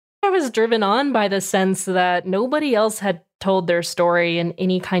I was driven on by the sense that nobody else had told their story in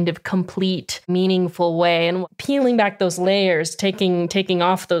any kind of complete, meaningful way. And peeling back those layers, taking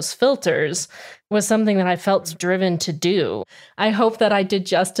off those filters was something that I felt driven to do. I hope that I did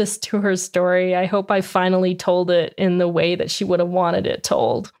justice to her story. I hope I finally told it in the way that she would have wanted it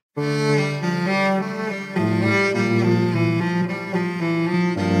told.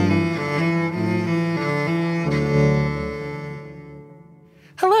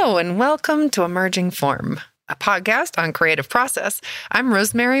 Hello, and welcome to Emerging Form, a podcast on creative process. I'm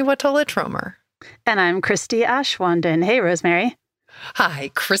Rosemary Watola-Tromer. And I'm Christy Ashwanden. Hey, Rosemary.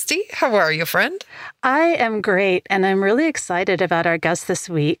 Hi, Christy. How are you, friend? I am great, and I'm really excited about our guest this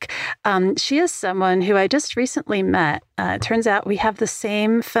week. She is someone who I just recently met. It turns out we have the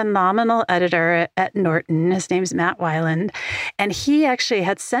same phenomenal editor at Norton. His name's Matt Weiland, and he actually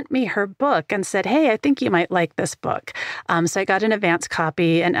had sent me her book and said, hey, I think you might like this book. So I got an advance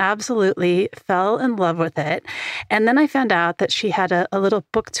copy and absolutely fell in love with it. And then I found out that she had a little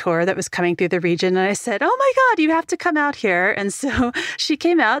book tour that was coming through the region, and I said, oh my God, you have to come out here. And so she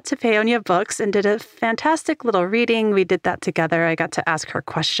came out to Paonia Books and did a fantastic little reading. We did that together. I got to ask her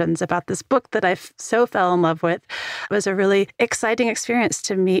questions about this book that I so fell in love with. It was a really exciting experience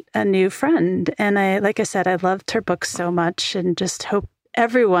to meet a new friend. And like I said, I loved her book so much and just hope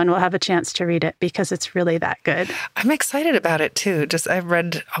everyone will have a chance to read it because it's really that good. I'm excited about it too. I've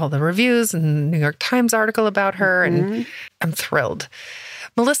read all the reviews and the New York Times article about her, and I'm thrilled.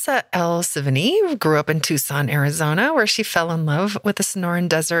 Melissa L. Sevigny grew up in Tucson, Arizona, where she fell in love with the Sonoran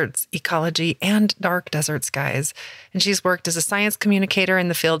Desert's ecology and dark desert skies. And she's worked as a science communicator in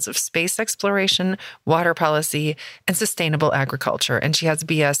the fields of space exploration, water policy, and sustainable agriculture. And she has a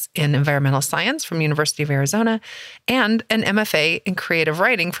BS in environmental science from University of Arizona and an MFA in creative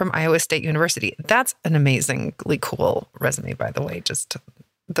writing from Iowa State University. That's an amazingly cool resume, by the way, just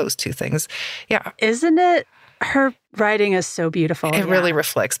those two things. Yeah. Isn't it? Her writing is so beautiful. It really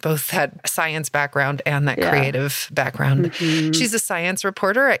reflects both that science background and that creative background. She's a science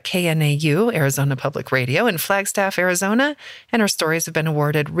reporter at KNAU, Arizona Public Radio, in Flagstaff, Arizona, and her stories have been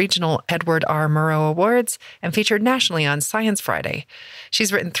awarded regional Edward R. Murrow Awards and featured nationally on Science Friday.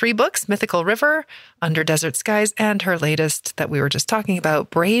 She's written 3 books, Mythical River, Under Desert Skies, and her latest that we were just talking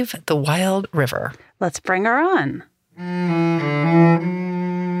about, Brave the Wild River. Let's bring her on.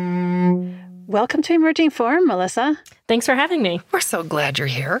 Welcome to Emerging Form, Melissa. Thanks for having me. We're so glad you're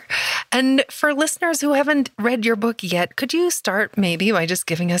here. And for listeners who haven't read your book yet, could you start maybe by just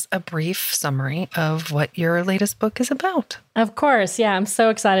giving us a brief summary of what your latest book is about? Of course. Yeah, I'm so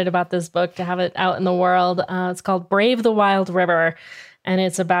excited about this book to have it out in the world. It's called Brave the Wild River. And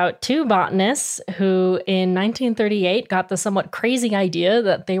it's about 2 botanists who in 1938 got the somewhat crazy idea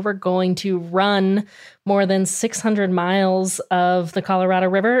that they were going to run more than 600 miles of the Colorado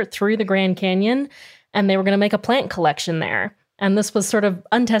River through the Grand Canyon, and they were going to make a plant collection there. And this was sort of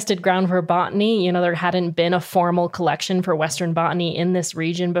untested ground for botany. You know, there hadn't been a formal collection for Western botany in this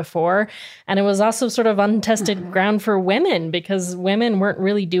region before. And it was also sort of untested ground for women because women weren't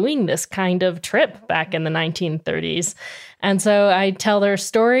really doing this kind of trip back in the 1930s. And so I tell their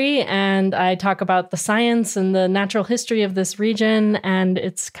story and I talk about the science and the natural history of this region. And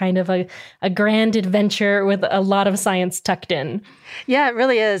it's kind of a grand adventure with a lot of science tucked in. Yeah, it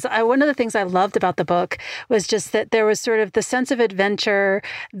really is. One of the things I loved about the book was just that there was sort of the sense of adventure.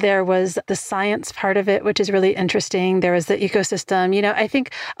 There was the science part of it, which is really interesting. There was the ecosystem. You know, I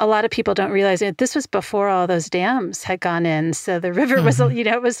think a lot of people don't realize it. This was before all those dams had gone in. So the river was,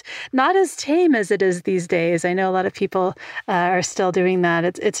 it was not as tame as it is these days. I know a lot of people are still doing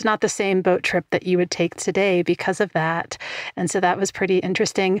that. It's not the same boat trip that you would take today because of that. And so that was pretty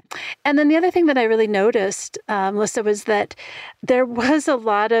interesting. And then the other thing that I really noticed, Melissa, was that there was a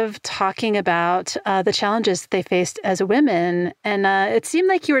lot of talking about the challenges they faced as women. And it seemed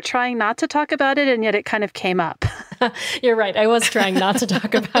like you were trying not to talk about it, and yet it kind of came up. You're right. I was trying not to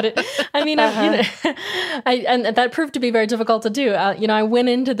talk about it. I mean, and that proved to be very difficult to do. I went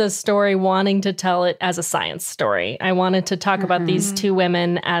into the story wanting to tell it as a science story. I wanted to talk about these 2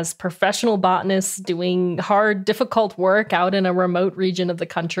 women as professional botanists doing hard, difficult work out in a remote region of the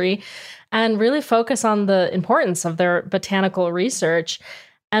country and really focus on the importance of their botanical research.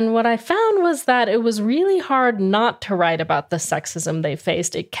 And what I found was that it was really hard not to write about the sexism they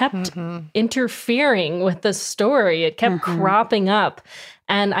faced. It kept interfering with the story. It kept cropping up.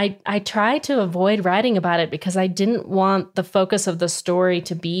 And I tried to avoid writing about it because I didn't want the focus of the story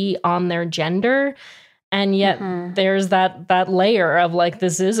to be on their gender. And yet there's that layer of like,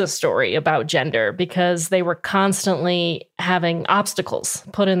 this is a story about gender, because they were constantly having obstacles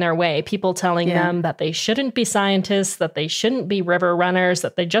put in their way, people telling them that they shouldn't be scientists, that they shouldn't be river runners,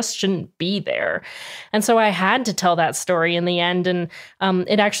 that they just shouldn't be there. And so I had to tell that story in the end. And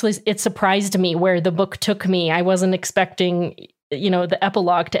it surprised me where the book took me. I wasn't expecting the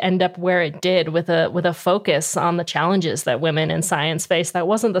epilogue to end up where it did, with a focus on the challenges that women in science face. That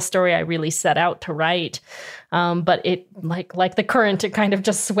wasn't the story I really set out to write. But it, like the current, it kind of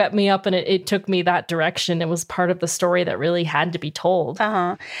just swept me up, and it took me that direction. It was part of the story that really had to be told.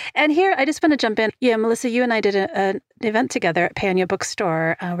 And here, I just want to jump in. Yeah, Melissa, you and I did an event together at Panya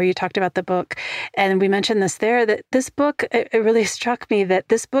Bookstore where you talked about the book. And we mentioned this there, that this book, it really struck me that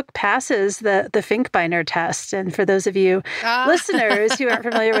this book passes the Finkbeiner test. And for those of you listeners who aren't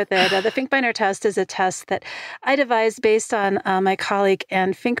familiar with it, the Finkbeiner test is a test that I devised based on my colleague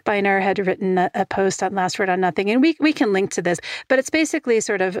Anne Finkbeiner had written a post on Last Word on Nothing. And we can link to this, but it's basically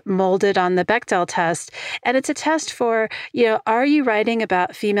sort of molded on the Bechdel test. And it's a test for, are you writing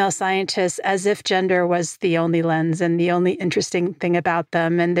about female scientists as if gender was the only lens and the only interesting thing about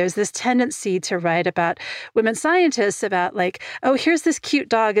them? And there's this tendency to write about women scientists about like, oh, here's this cute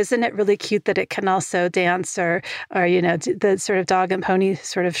dog. Isn't it really cute that it can also dance, or the sort of dog and pony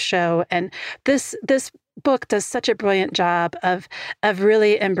sort of show? And this book does such a brilliant job of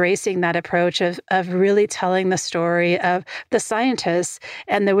really embracing that approach of really telling the story of the scientists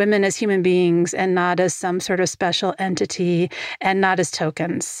and the women as human beings, and not as some sort of special entity, and not as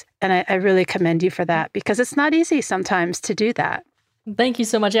tokens. And I really commend you for that, because it's not easy sometimes to do that. Thank you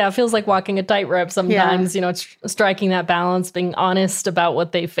so much. Yeah, it feels like walking a tightrope sometimes, striking that balance, being honest about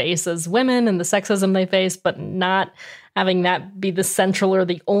what they face as women and the sexism they face, but not having that be the central or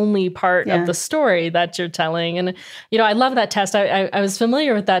the only part of the story that you're telling. And, I love that test. I was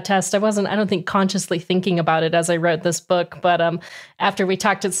familiar with that test. I don't think, consciously thinking about it as I wrote this book. But after we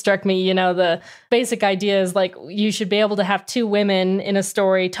talked, it struck me, the basic idea is like, you should be able to have two women in a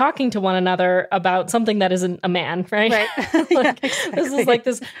story talking to one another about something that isn't a man, right? Exactly. This is like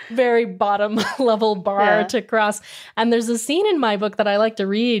this very bottom level bar to cross. And there's a scene in my book that I like to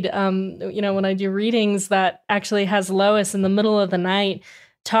read, when I do readings, that actually has Lois in the middle of the night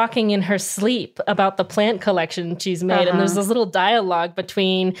talking in her sleep about the plant collection she's made. And there's this little dialogue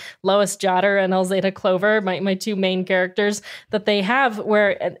between Lois Jotter and Elzada Clover, my two main characters, that they have,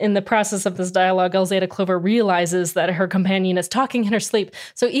 where in the process of this dialogue, Elzada Clover realizes that her companion is talking in her sleep.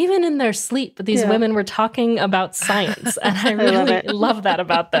 So even in their sleep, these women were talking about science. And I really love that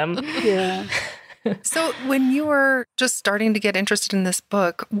about them. Yeah. So when you were just starting to get interested in this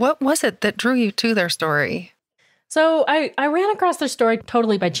book, what was it that drew you to their story? So I ran across their story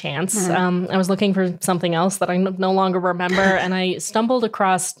totally by chance. I was looking for something else that I no longer remember, and I stumbled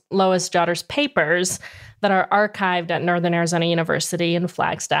across Lois Jotter's papers that are archived at Northern Arizona University in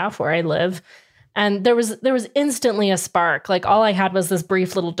Flagstaff, where I live. And there was instantly a spark. Like, all I had was this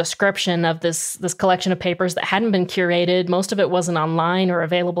brief little description of this collection of papers that hadn't been curated. Most of it wasn't online or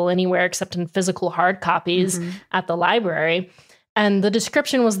available anywhere except in physical hard copies at the library. And the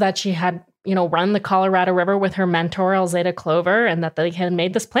description was that she had, run the Colorado River with her mentor, Elzada Clover, and that they had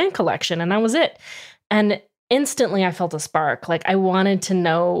made this plant collection, and that was it. And instantly I felt a spark. Like, I wanted to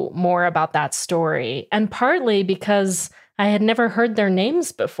know more about that story. And partly because I had never heard their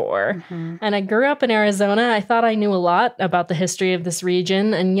names before. And I grew up in Arizona. I thought I knew a lot about the history of this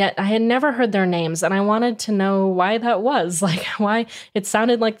region, and yet I had never heard their names. And I wanted to know why that was, like why it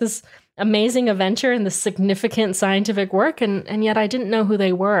sounded like this amazing adventure and this significant scientific work. And yet I didn't know who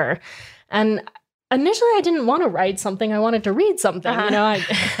they were. And initially I didn't want to write something. I wanted to read something.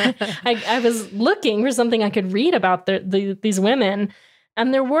 I was looking for something I could read about these women.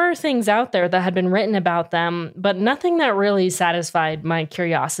 And there were things out there that had been written about them, but nothing that really satisfied my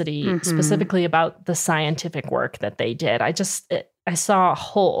curiosity, specifically about the scientific work that they did. I saw a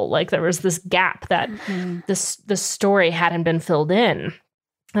hole, like there was this gap that this story hadn't been filled in.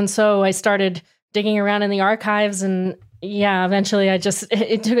 And so I started digging around in the archives, and eventually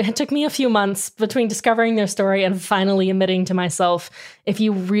it took me a few months between discovering their story and finally admitting to myself, if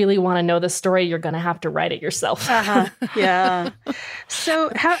you really want to know the story, you're going to have to write it yourself. Yeah.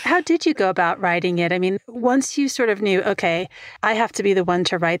 So how did you go about writing it? I mean, once you sort of knew, okay, I have to be the one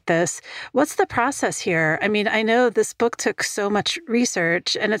to write this, what's the process here? I mean, I know this book took so much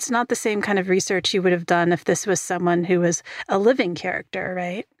research, and it's not the same kind of research you would have done if this was someone who was a living character,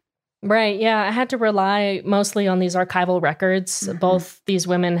 right? Right. Yeah. I had to rely mostly on these archival records. Both these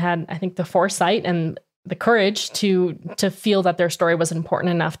women had, I think, the foresight and the courage to feel that their story was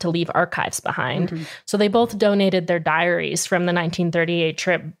important enough to leave archives behind. So they both donated their diaries from the 1938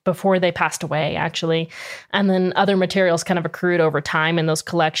 trip before they passed away, actually. And then other materials kind of accrued over time in those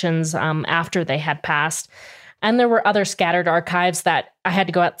collections after they had passed. And there were other scattered archives that I had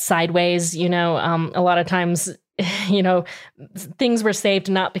to go out sideways. A lot of times, things were saved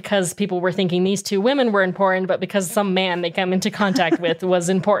not because people were thinking these two women were important, but because some man they come into contact with was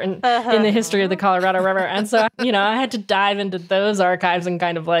important in the history of the Colorado River. And so, I had to dive into those archives and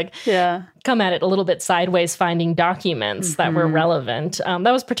kind of come at it a little bit sideways, finding documents that were relevant.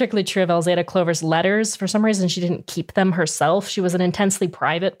 That was particularly true of Elzada Clover's letters. For some reason, she didn't keep them herself. She was an intensely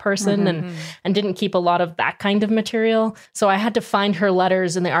private person and didn't keep a lot of that kind of material. So I had to find her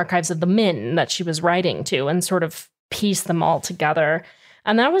letters in the archives of the men that she was writing to and sort of piece them all together.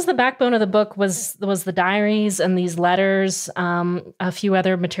 And that was the backbone of the book was the diaries and these letters, a few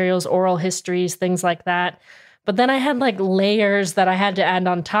other materials, oral histories, things like that. But then I had layers that I had to add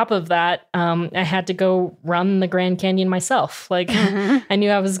on top of that. I had to go run the Grand Canyon myself. I knew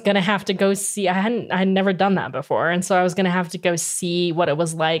I was going to have to go see. I had never done that before. And so I was going to have to go see what it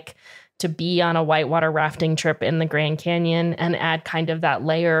was like to be on a whitewater rafting trip in the Grand Canyon and add kind of that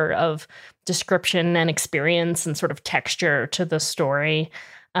layer of description and experience and sort of texture to the story.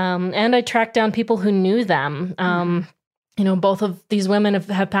 And I tracked down people who knew them. Both of these women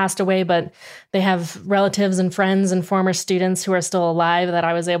have passed away, but they have relatives and friends and former students who are still alive that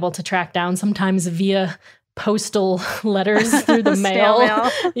I was able to track down, sometimes via postal letters through the mail.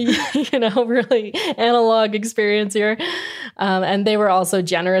 Really analog experience here. And they were also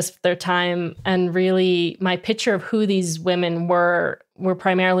generous with their time. And really, my picture of who these women were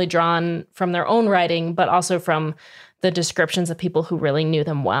primarily drawn from their own writing, but also from the descriptions of people who really knew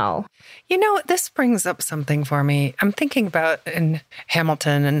them well. This brings up something for me. I'm thinking about in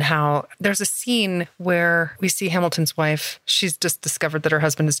Hamilton and how there's a scene where we see Hamilton's wife. She's just discovered that her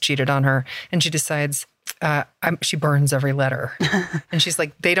husband has cheated on her, and she decides she burns every letter. And she's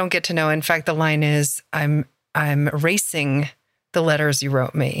like, they don't get to know. In fact, the line is, I'm erasing the letters you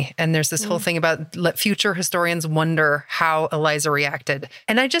wrote me. And there's this whole thing about let future historians wonder how Eliza reacted.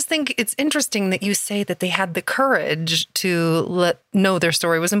 And I just think it's interesting that you say that they had the courage to know their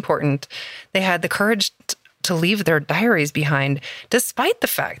story was important. They had the courage to leave their diaries behind, despite the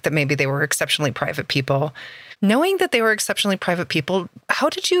fact that maybe they were exceptionally private people. Knowing that they were exceptionally private people, how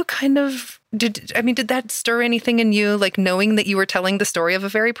did you did that stir anything in you? Knowing that you were telling the story of a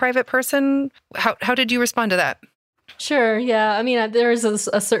very private person? How did you respond to that? Sure. Yeah. There is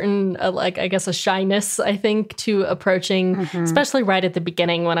a certain, I guess, a shyness, I think, to approaching, especially right at the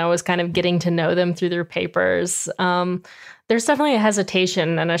beginning when I was kind of getting to know them through their papers. There's definitely a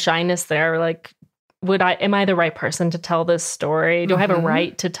hesitation and a shyness there. Am I the right person to tell this story? Do I have a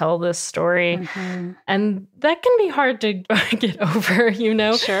right to tell this story? And that can be hard to get over,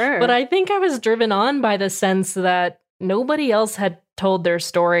 Sure. But I think I was driven on by the sense that nobody else had told their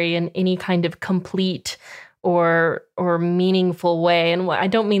story in any kind of complete or meaningful way. And I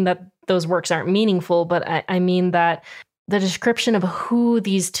don't mean that those works aren't meaningful, but I mean that the description of who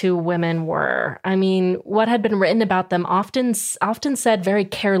these two women were. What had been written about them often said very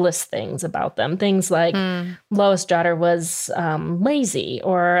careless things about them. Things like Lois Jotter was lazy,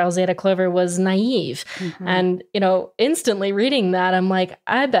 or Elzada Clover was naive. And, instantly reading that, I'm like,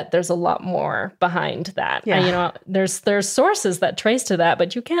 I bet there's a lot more behind that. Yeah. There's sources that trace to that,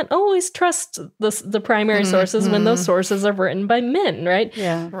 but you can't always trust the primary sources when those sources are written by men, right?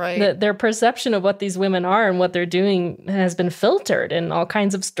 Yeah. Right. Their perception of what these women are and what they're doing has been filtered in all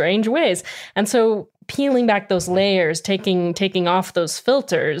kinds of strange ways. And so peeling back those layers, taking off those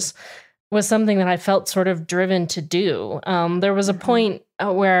filters was something that I felt sort of driven to do. There was a point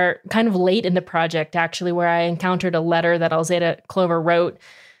where kind of late in the project, actually, where I encountered a letter that Elzada Clover wrote.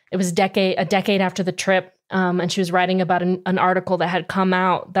 It was a decade after the trip. And she was writing about an article that had come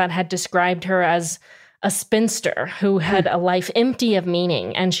out that had described her as a spinster who had a life empty of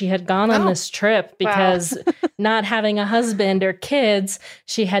meaning. And she had gone on this trip because not having a husband or kids,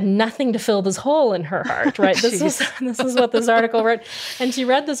 she had nothing to fill this hole in her heart, right? This is what this article wrote. And she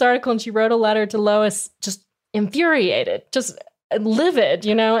read this article and she wrote a letter to Lois, just infuriated, just livid,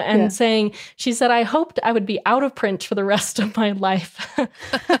 saying, she said, I hoped I would be out of print for the rest of my life. and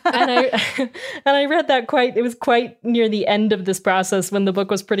I read that it was quite near the end of this process when the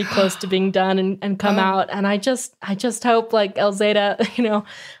book was pretty close to being done and come out. And I just hope, like Elzada,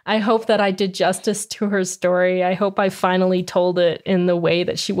 I hope that I did justice to her story. I hope I finally told it in the way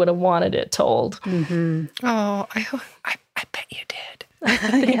that she would have wanted it told. Mm-hmm. Oh, I bet you did.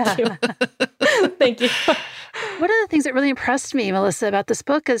 Thank you. Thank you. One of the things that that really impressed me, Melissa, about this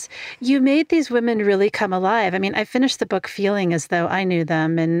book is you made these women really come alive. I mean, I finished the book feeling as though I knew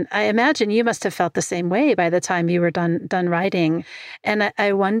them. And I imagine you must have felt the same way by the time you were done writing. And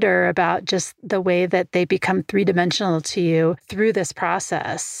I wonder about just the way that they become three-dimensional to you through this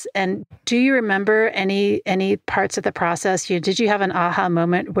process. And do you remember any parts of the process? Did you have an aha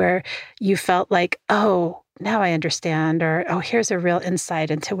moment where you felt like, oh, now I understand, or, oh, here's a real insight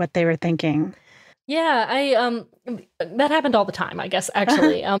into what they were thinking? Yeah, that happened all the time, I guess,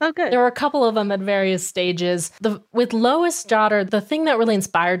 actually. Oh, good. There were a couple of them at various stages. With Lois' daughter, the thing that really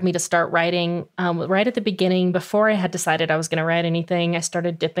inspired me to start writing, right at the beginning, before I had decided I was going to write anything, I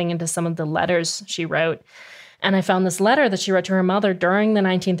started dipping into some of the letters she wrote. And I found this letter that she wrote to her mother during the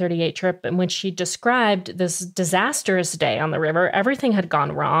 1938 trip, in which she described this disastrous day on the river. Everything had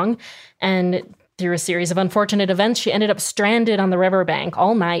gone wrong. And through a series of unfortunate events, she ended up stranded on the riverbank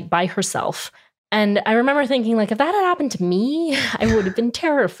all night by herself. And I remember thinking, like, if that had happened to me, I would have been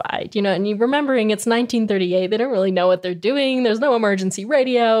terrified, and you remembering it's 1938, they don't really know what they're doing. There's no emergency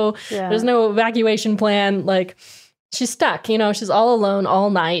radio. Yeah. There's no evacuation plan. Like, she's stuck, she's all alone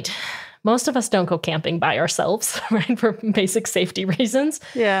all night. Most of us don't go camping by ourselves, right, for basic safety reasons.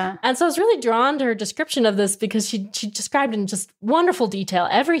 Yeah. And so I was really drawn to her description of this because she described in just wonderful detail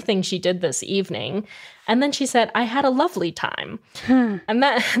everything she did this evening. And then she said, I had a lovely time. And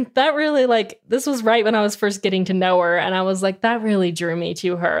that really, like, this was right when I was first getting to know her. And I was like, that really drew me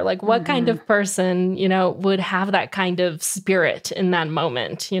to her. Like, what kind of person, would have that kind of spirit in that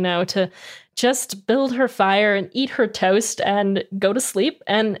moment, to just build her fire and eat her toast and go to sleep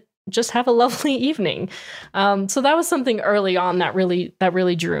and just have a lovely evening. So that was something early on that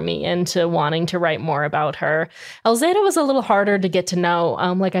really drew me into wanting to write more about her. Elzada was a little harder to get to know.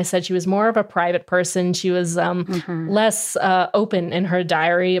 Like I said, she was more of a private person. She was less open in her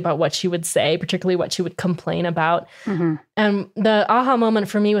diary about what she would say, particularly what she would complain about. And the aha moment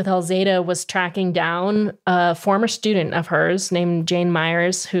for me with Elzada was tracking down a former student of hers named Jane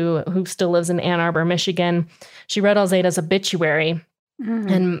Myers, who still lives in Ann Arbor, Michigan. She wrote Elzada's obituary.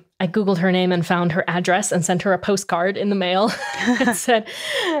 And I Googled her name and found her address and sent her a postcard in the mail. It said,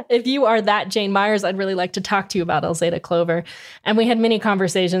 if you are that Jane Myers, I'd really like to talk to you about Elzada Clover. And we had many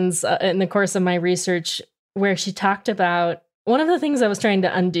conversations in the course of my research where she talked about one of the things I was trying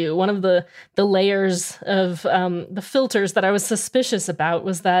to undo. One of the layers of the filters that I was suspicious about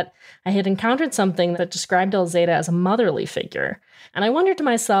was that I had encountered something that described Elzada as a motherly figure. And I wondered to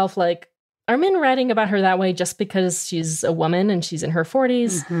myself, like, are men writing about her that way just because she's a woman and she's in her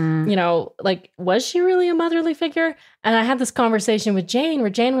 40s? Like, was she really a motherly figure? And I had this conversation with Jane where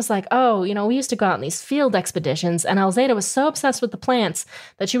Jane was like, oh, we used to go out on these field expeditions and Elzada was so obsessed with the plants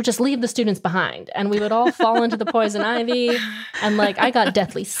that she would just leave the students behind and we would all fall into the poison ivy. And like, I got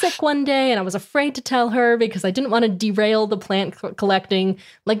deathly sick one day and I was afraid to tell her because I didn't want to derail the plant collecting.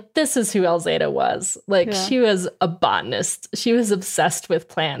 Like, this is who Elzada was. Like, She was a botanist. She was obsessed with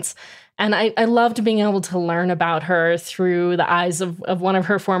plants. And I loved being able to learn about her through the eyes of one of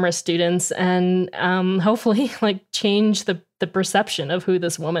her former students and hopefully like change the perception of who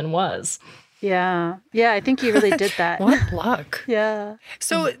this woman was. Yeah. Yeah, I think you really did that. What luck. Yeah.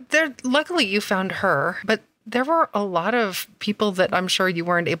 So luckily you found her, but there were a lot of people that I'm sure you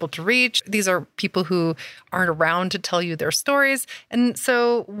weren't able to reach. These are people who aren't around to tell you their stories. And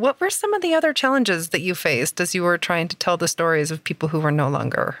so what were some of the other challenges that you faced as you were trying to tell the stories of people who were no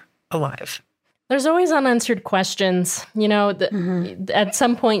longer alive? There's always unanswered questions. At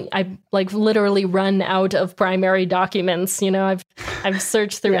some point, I like literally run out of primary documents. I've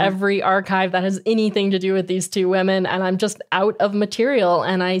searched through every archive that has anything to do with these two women, and I'm just out of material.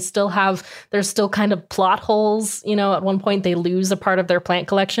 And there's still kind of plot holes. At one point they lose a part of their plant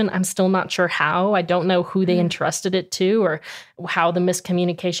collection. I'm still not sure how. I don't know who they entrusted it to or how the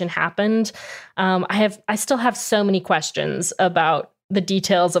miscommunication happened. I still have so many questions about the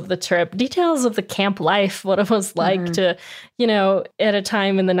details of the trip, details of the camp life, what it was like to, at a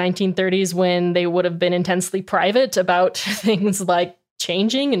time in the 1930s when they would have been intensely private about things like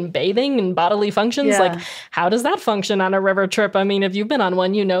changing and bathing and bodily functions. Yeah. Like, how does that function on a river trip? I mean, if you've been on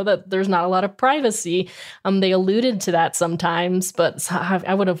one, you know that there's not a lot of privacy. They alluded to that sometimes, but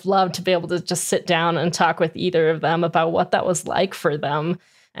I would have loved to be able to just sit down and talk with either of them about what that was like for them.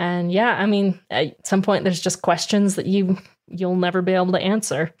 And at some point, there's just questions that you'll never be able to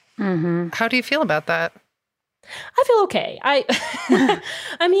answer. How do you feel about that? I feel okay.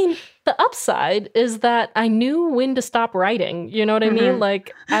 The upside is that I knew when to stop writing. You know what I mean?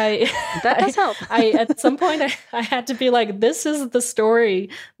 Like that does help. At some point I had to be like, this is the story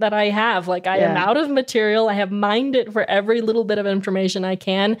that I have. Like I am out of material. I have mined it for every little bit of information I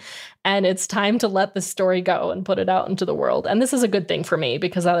can. And it's time to let the story go and put it out into the world. And this is a good thing for me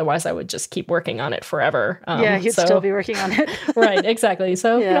because otherwise I would just keep working on it forever. You'd still be working on it. Right, exactly.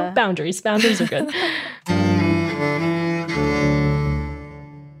 So, boundaries are good.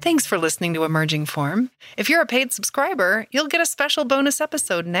 Thanks for listening to Emerging Form. If you're a paid subscriber, you'll get a special bonus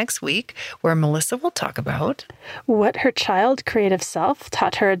episode next week where Melissa will talk about what her child creative self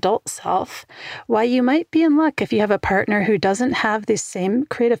taught her adult self, why you might be in luck if you have a partner who doesn't have the same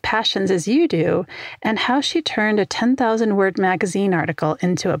creative passions as you do, and how she turned a 10,000-word magazine article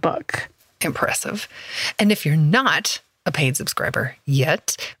into a book. Impressive. And if you're not a paid subscriber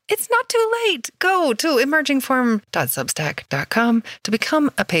yet, it's not too late. Go to emergingform.substack.com to become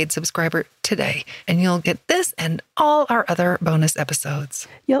a paid subscriber today, and you'll get this and all our other bonus episodes.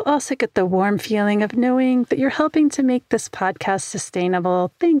 You'll also get the warm feeling of knowing that you're helping to make this podcast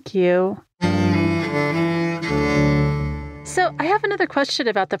sustainable. Thank you. So I have another question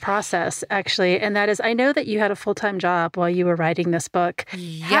about the process, actually, and that is, I know that you had a full-time job while you were writing this book.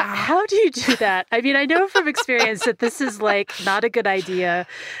 Yeah. How do you do that? I mean, I know from experience that this is like not a good idea.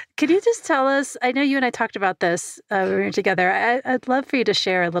 Can you just tell us, I know you and I talked about this when we were together. I'd love for you to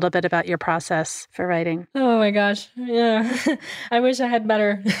share a little bit about your process for writing. Oh my gosh. Yeah. I wish I had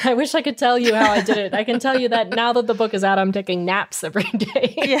better. I wish I could tell you how I did it. I can tell you that now that the book is out, I'm taking naps every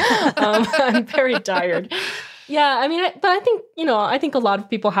day. Yeah. I'm very tired. Yeah, I mean, but I think, I think a lot of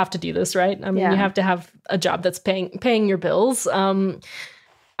people have to do this, right? I mean, you have to have a job that's paying your bills.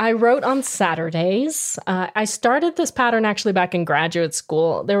 I wrote on Saturdays. I started this pattern actually back in graduate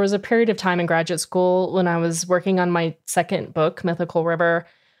school. There was a period of time in graduate school when I was working on my second book, Mythical River,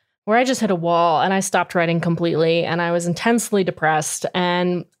 where I just hit a wall and I stopped writing completely, and I was intensely depressed,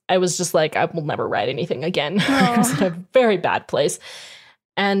 and I was just like, I will never write anything again. I was in a very bad place.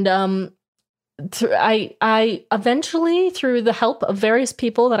 And I eventually, through the help of various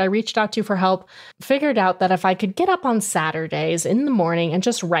people that I reached out to for help, figured out that if I could get up on Saturdays in the morning and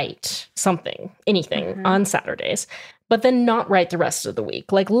just write something, anything on Saturdays, but then not write the rest of the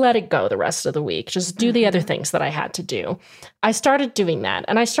week, like let it go the rest of the week, just do the other things that I had to do. I started doing that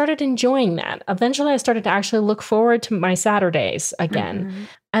and I started enjoying that. Eventually, I started to actually look forward to my Saturdays again.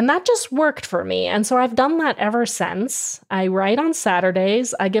 And that just worked for me. And so I've done that ever since. I write on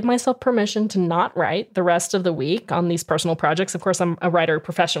Saturdays. I give myself permission to not write the rest of the week on these personal projects. Of course, I'm a writer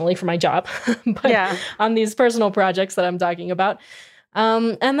professionally for my job, but on these personal projects that I'm talking about.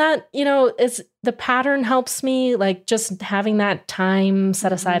 And that, it's the pattern helps me, like just having that time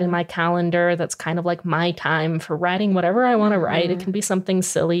set aside in my calendar. That's kind of like my time for writing whatever I want to write. It can be something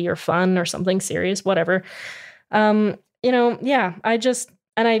silly or fun or something serious, whatever. I just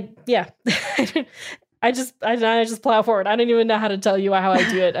plow forward. I don't even know how to tell you how I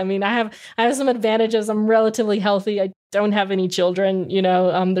do it. I mean, I have some advantages. I'm relatively healthy. I don't have any children,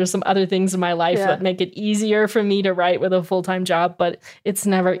 there's some other things in my life that make it easier for me to write with a full-time job, but it's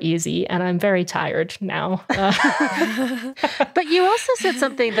never easy. And I'm very tired now. But you also said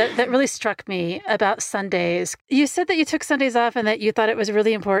something that really struck me about Sundays. You said that you took Sundays off and that you thought it was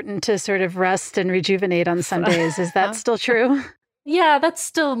really important to sort of rest and rejuvenate on Sundays. Is that still true? Yeah, that's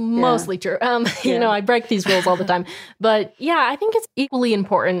still mostly true. I break these rules all the time. But yeah, I think it's equally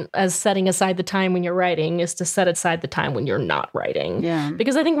important as setting aside the time when you're writing is to set aside the time when you're not writing. Yeah.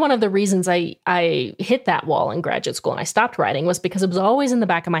 Because I think one of the reasons I hit that wall in graduate school and I stopped writing was because it was always in the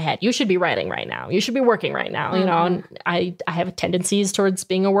back of my head. You should be writing right now. You should be working right now. And I have tendencies towards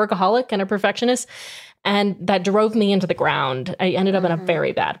being a workaholic and a perfectionist. And that drove me into the ground. I ended up in a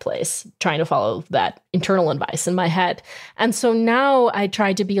very bad place trying to follow that internal advice in my head. And so now I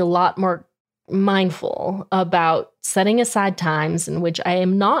try to be a lot more mindful about setting aside times in which I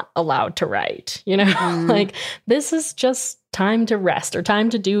am not allowed to write, like this is just time to rest or time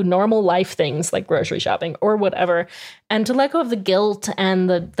to do normal life things like grocery shopping or whatever, and to let go of the guilt and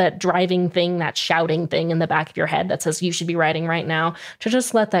that driving thing, that shouting thing in the back of your head that says you should be writing right now, to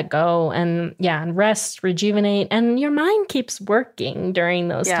just let that go and rest, rejuvenate, and your mind keeps working during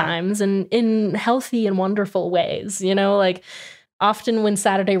those times and in healthy and wonderful ways, like often when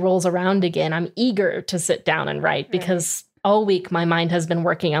Saturday rolls around again, I'm eager to sit down and write because all week my mind has been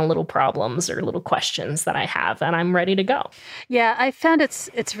working on little problems or little questions that I have, and I'm ready to go. Yeah, I found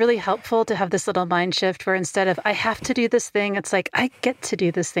it's really helpful to have this little mind shift where instead of I have to do this thing, it's like I get to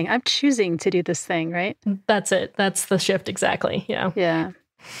do this thing. I'm choosing to do this thing, right? That's it. That's the shift exactly. Yeah. Yeah.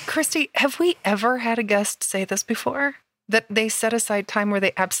 Christy, have we ever had a guest say this before? that they set aside time where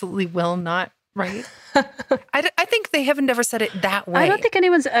they absolutely will not write? I think they haven't ever said it that way. I don't think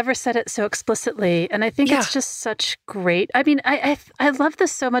anyone's ever said it so explicitly. And I think it's just such great. I mean, I love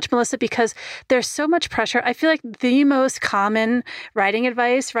this so much, Melissa, because there's so much pressure. I feel like the most common writing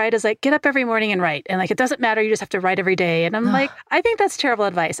advice, right, is like, get up every morning and write. And like, it doesn't matter. You just have to write every day. And I'm like, I think that's terrible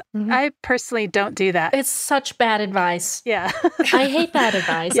advice. I personally don't do that. It's such bad advice. Yeah. I hate that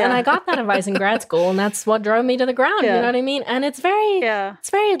advice. And I got that advice in grad school, and that's what drove me to the ground. You know what I mean? And it's very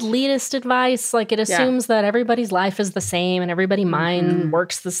elitist advice. Like, it assumes that everybody's life is the same and everybody's mind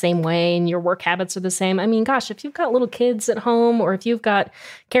works the same way and your work habits are the same. I mean, gosh, if you've got little kids at home, or if you've got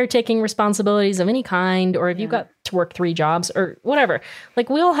caretaking responsibilities of any kind, or if you've got to work 3 jobs or whatever, like,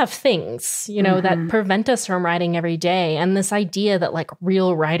 we all have things, you know, that prevent us from writing every day. And this idea that like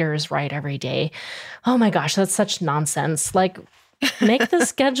real writers write every day, oh my gosh, that's such nonsense. Like, make the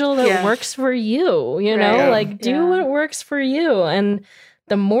schedule that works for you, you know, like do what works for you. And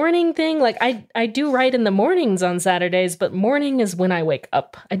the morning thing, like I do write in the mornings on Saturdays, but morning is when I wake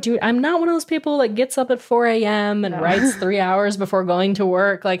up. I'm not one of those people that gets up at 4 a.m. and writes 3 hours before going to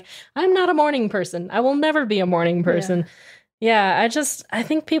work. Like, I'm not a morning person. I will never be a morning person. I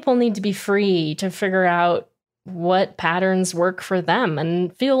think people need to be free to figure out what patterns work for them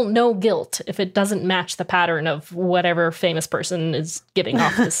and feel no guilt if it doesn't match the pattern of whatever famous person is giving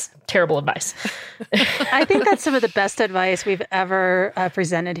off this terrible advice. I think that's some of the best advice we've ever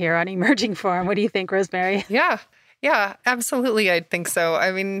presented here on Emerging Forum. What do you think, Rosemary? Yeah, absolutely. I think so.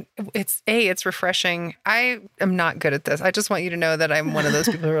 I mean, it's refreshing. I am not good at this. I just want you to know that I'm one of those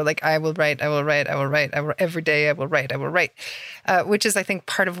people who are like, I will write every day. I will write, which is, I think,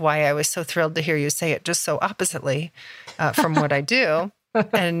 part of why I was so thrilled to hear you say it just so oppositely from what I do.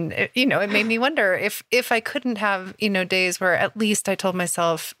 And, it made me wonder if I couldn't have, days where at least I told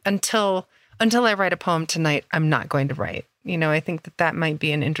myself until I write a poem tonight, I'm not going to write. I think that might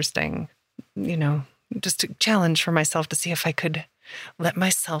be an interesting, just a challenge for myself to see if I could let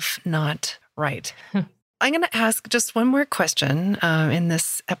myself not write. I'm going to ask just one more question in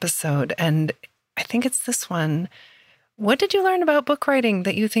this episode, and I think it's this one. What did you learn about book writing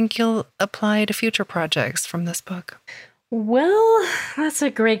that you think you'll apply to future projects from this book? Well, that's a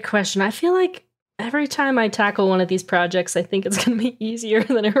great question. I feel like every time I tackle one of these projects, I think it's going to be easier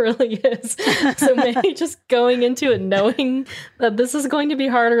than it really is. So maybe just going into it knowing that this is going to be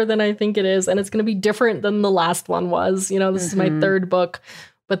harder than I think it is, and it's going to be different than the last one was. This is my 3rd book,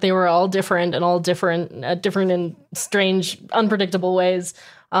 but they were all different in strange, unpredictable ways.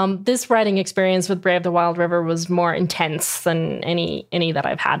 This writing experience with Brave the Wild River was more intense than any that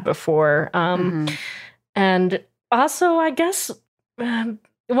I've had before. And also, I guess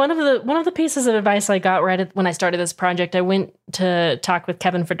one of the pieces of advice I got when I started this project, I went to talk with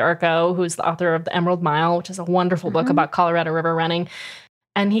Kevin Fedorko, who's the author of The Emerald Mile, which is a wonderful book about Colorado River running.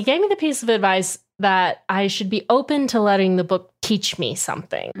 And he gave me the piece of advice that I should be open to letting the book teach me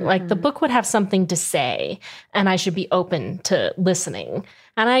something. Like, the book would have something to say, and I should be open to listening.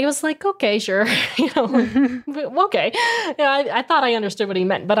 And I was like, okay, sure. Okay. I thought I understood what he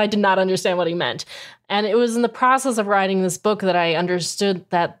meant, but I did not understand what he meant. And it was in the process of writing this book that I understood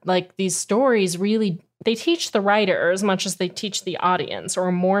that, like, these stories really, they teach the writer as much as they teach the audience,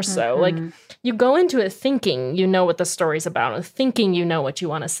 or more so. Like, you go into it thinking you know what the story's about, and thinking you know what you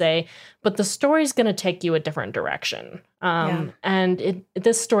want to say, but the story's going to take you a different direction. And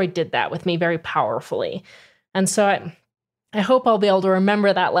this story did that with me very powerfully. And so I hope I'll be able to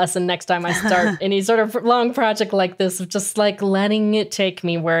remember that lesson next time I start any sort of long project like this, of just like letting it take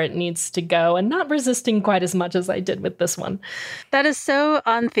me where it needs to go and not resisting quite as much as I did with this one. That is so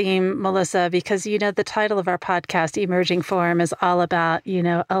on theme, Melissa, because, the title of our podcast, Emerging Form, is all about,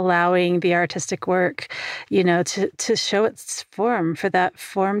 allowing the artistic work, to show its form, for that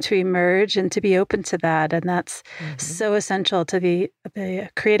form to emerge and to be open to that. And that's so essential to the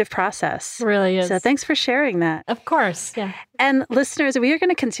creative process. It really is. So thanks for sharing that. Of course. Yeah. And listeners, we are going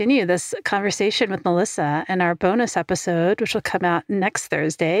to continue this conversation with Melissa in our bonus episode, which will come out next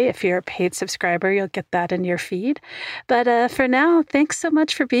Thursday. If you're a paid subscriber, you'll get that in your feed. But for now, thanks so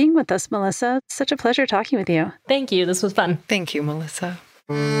much for being with us, Melissa. It's such a pleasure talking with you. Thank you. This was fun. Thank you, Melissa.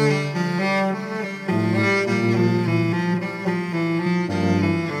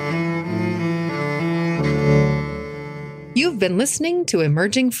 You've been listening to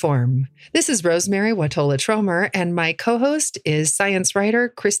Emerging Form. This is Rosemary Watola-Tromer, and my co-host is science writer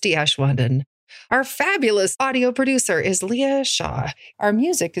Christy Ashwanden. Our fabulous audio producer is Leah Shaw. Our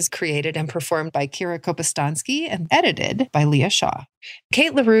music is created and performed by Kira Kopostansky and edited by Leah Shaw.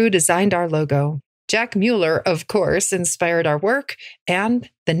 Kate LaRue designed our logo. Jack Mueller, of course, inspired our work and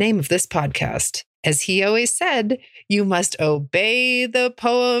the name of this podcast. As he always said, you must obey the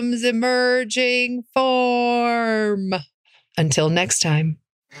poem's emerging form. Until next time.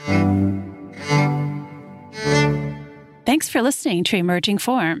 Thanks for listening to Emerging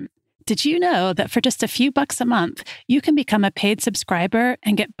Form. Did you know that for just a few bucks a month, you can become a paid subscriber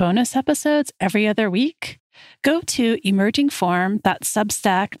and get bonus episodes every other week? Go to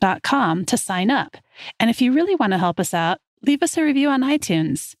emergingform.substack.com to sign up. And if you really want to help us out, leave us a review on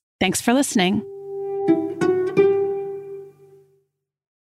iTunes. Thanks for listening.